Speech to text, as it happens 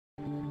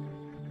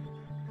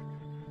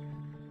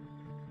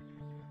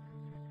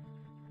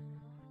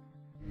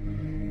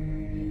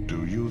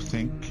you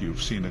think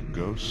you've seen a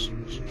ghost?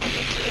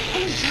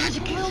 He's trying to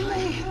kill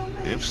me.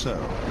 If so,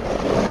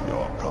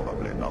 you're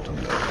probably not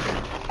alone.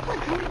 I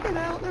can't get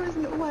out. There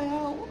isn't a way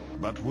out.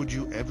 But would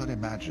you ever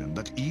imagine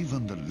that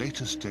even the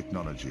latest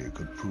technology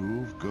could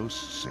prove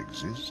ghosts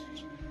exist?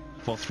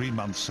 For 3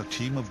 months, a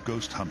team of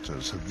ghost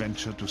hunters have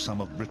ventured to some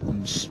of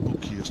Britain's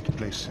spookiest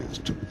places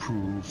to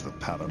prove the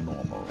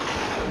paranormal.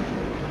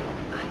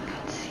 I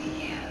can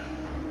see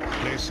you.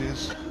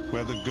 Places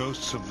where the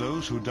ghosts of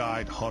those who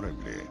died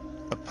horribly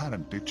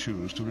apparently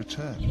choose to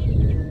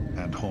return.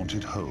 And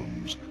haunted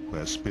homes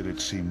where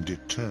spirits seem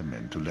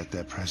determined to let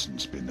their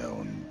presence be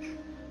known.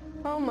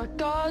 Oh my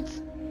God.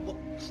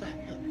 What's that?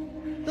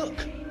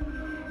 Look!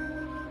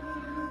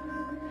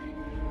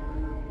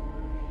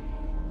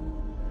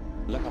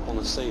 Look up on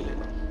the ceiling.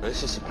 Now,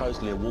 this is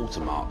supposedly a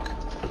watermark.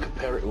 And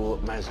compare it to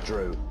what Maz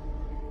drew.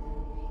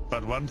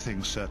 But one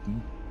thing's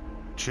certain,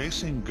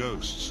 chasing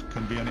ghosts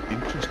can be an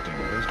interesting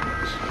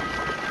business.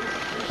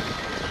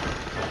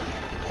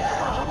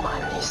 Oh,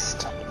 my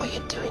mister, what are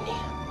you doing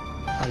here?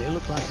 And it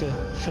looked like a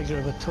figure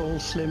of a tall,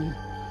 slim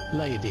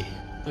lady.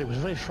 It was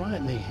very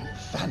frightening.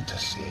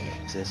 Fantasy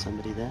Is there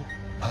somebody there?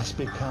 has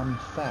become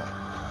fact.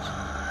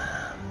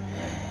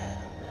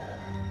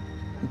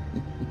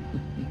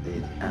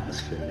 The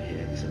atmosphere in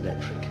here is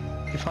electric.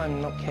 If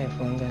I'm not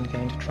careful, I'm going to go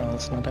into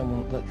trance, and I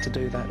don't want to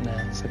do that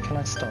now. So can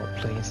I stop,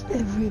 please?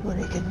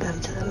 Everybody can go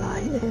to the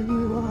light.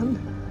 Everyone.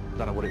 I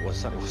don't know what it was,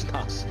 certainly wasn't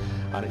us.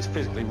 And it's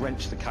physically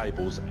wrenched the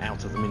cables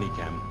out of the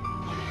minicam.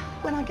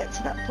 When I get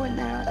to that point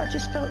there, I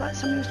just felt like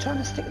somebody was trying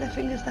to stick their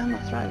fingers down my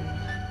throat.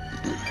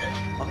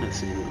 I've never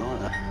seen anything like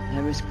that.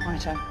 There is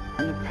quite an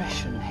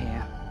oppression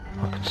here.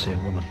 I could see a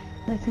woman.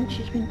 They think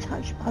she's been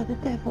touched by the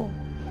devil.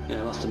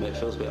 Yeah, I must admit, it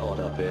feels a bit odd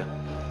up here.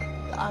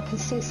 I can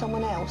see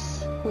someone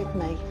else with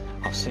me.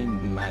 I've seen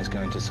Maz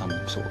go into some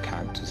sort of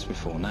characters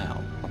before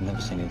now. I've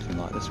never seen anything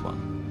like this one.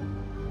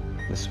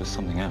 This was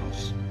something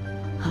else.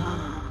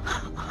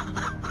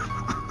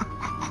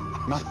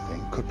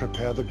 Nothing could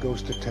prepare the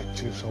ghost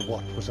detectives for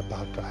what was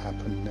about to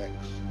happen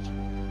next.